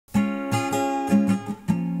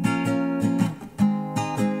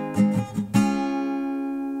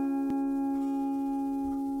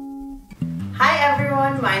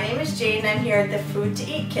everyone, my name is Jade and I'm here at the Food to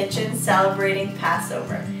Eat kitchen celebrating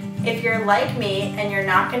Passover. If you're like me and you're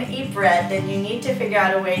not going to eat bread, then you need to figure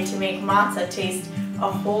out a way to make matzah taste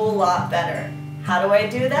a whole lot better. How do I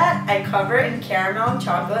do that? I cover it in caramel and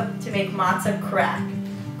chocolate to make matzah crack,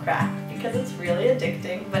 because it's really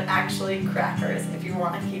addicting, but actually crackers if you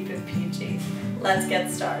want to keep it PG. Let's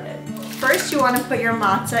get started. First, you want to put your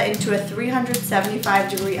matzah into a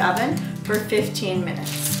 375-degree oven for 15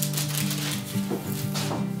 minutes.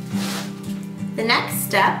 The next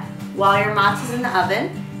step, while your matzah is in the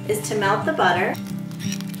oven, is to melt the butter.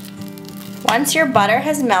 Once your butter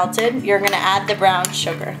has melted, you're going to add the brown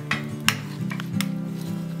sugar.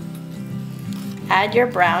 Add your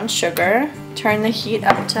brown sugar, turn the heat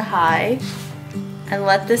up to high, and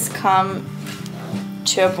let this come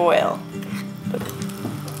to a boil.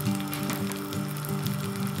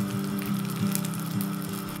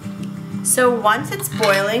 So once it's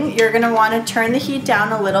boiling, you're going to want to turn the heat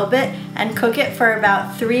down a little bit and cook it for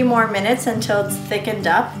about 3 more minutes until it's thickened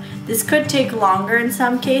up. This could take longer in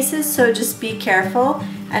some cases, so just be careful.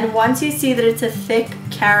 And once you see that it's a thick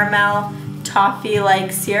caramel,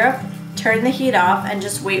 toffee-like syrup, turn the heat off and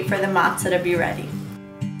just wait for the matzah to be ready.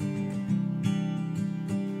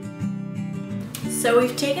 So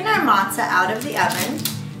we've taken our matzah out of the oven.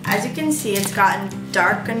 As you can see, it's gotten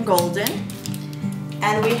dark and golden.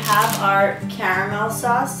 And we have our caramel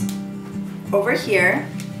sauce over here.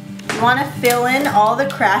 You want to fill in all the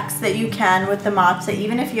cracks that you can with the matzah,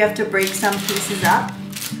 even if you have to break some pieces up.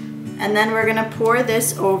 And then we're going to pour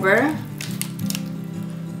this over.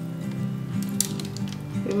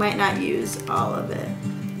 We might not use all of it.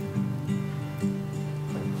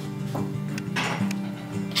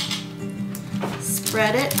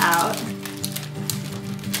 Spread it out.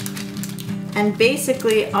 And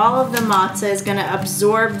basically all of the matzah is going to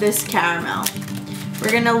absorb this caramel.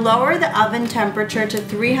 We're going to lower the oven temperature to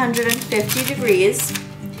 350 degrees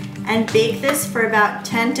and bake this for about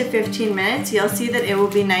 10 to 15 minutes. You'll see that it will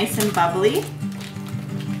be nice and bubbly.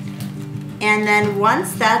 And then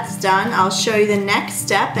once that's done, I'll show you the next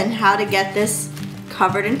step and how to get this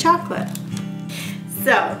covered in chocolate.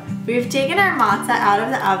 So we've taken our matzah out of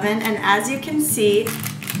the oven, and as you can see,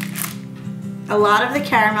 a lot of the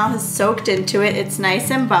caramel has soaked into it. It's nice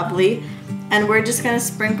and bubbly. And we're just going to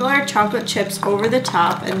sprinkle our chocolate chips over the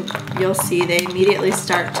top, and you'll see they immediately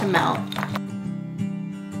start to melt.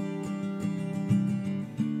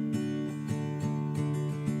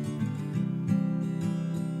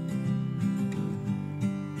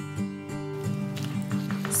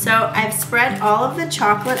 So I've spread all of the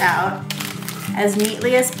chocolate out as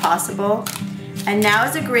neatly as possible. And now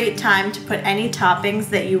is a great time to put any toppings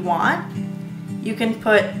that you want. You can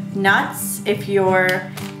put nuts if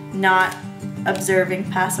you're not observing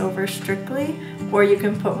Passover strictly, or you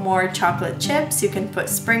can put more chocolate chips, you can put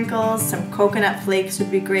sprinkles, some coconut flakes would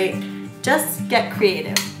be great. Just get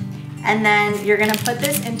creative. And then you're going to put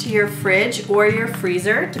this into your fridge or your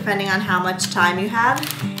freezer, depending on how much time you have,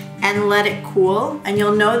 and let it cool. And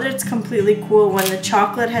you'll know that it's completely cool when the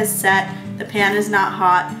chocolate has set, the pan is not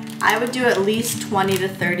hot. I would do at least 20 to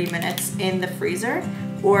 30 minutes in the freezer,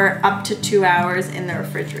 or up to 2 hours in the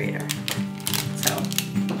refrigerator. So,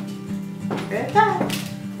 good that.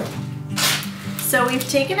 So we've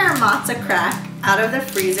taken our matzah crack out of the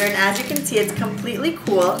freezer, and as you can see, it's completely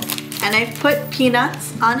cool. And I've put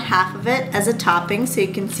peanuts on half of it as a topping so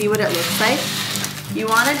you can see what it looks like. You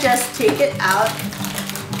want to just take it out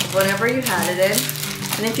of whatever you had it in.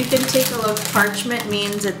 And if you can take a look, parchment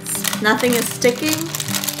means nothing is sticking.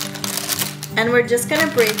 And we're just going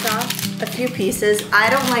to break off a few pieces. I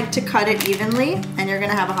don't like to cut it evenly, and you're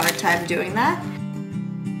going to have a hard time doing that.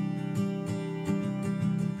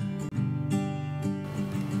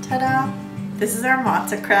 Ta-da! This is our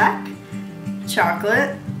matzah crack.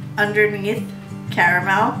 Chocolate, underneath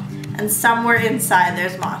caramel, and somewhere inside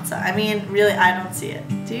there's matzah. I mean, really, I don't see it.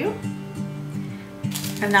 Do you?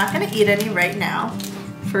 I'm not going to eat any right now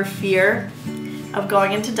for fear of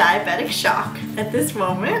going into diabetic shock at this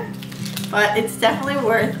moment. But it's definitely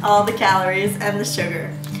worth all the calories and the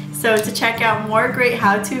sugar. So to check out more great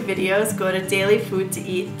how-to videos, go to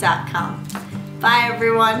dailyfoodtoeat.com. Bye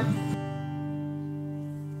everyone!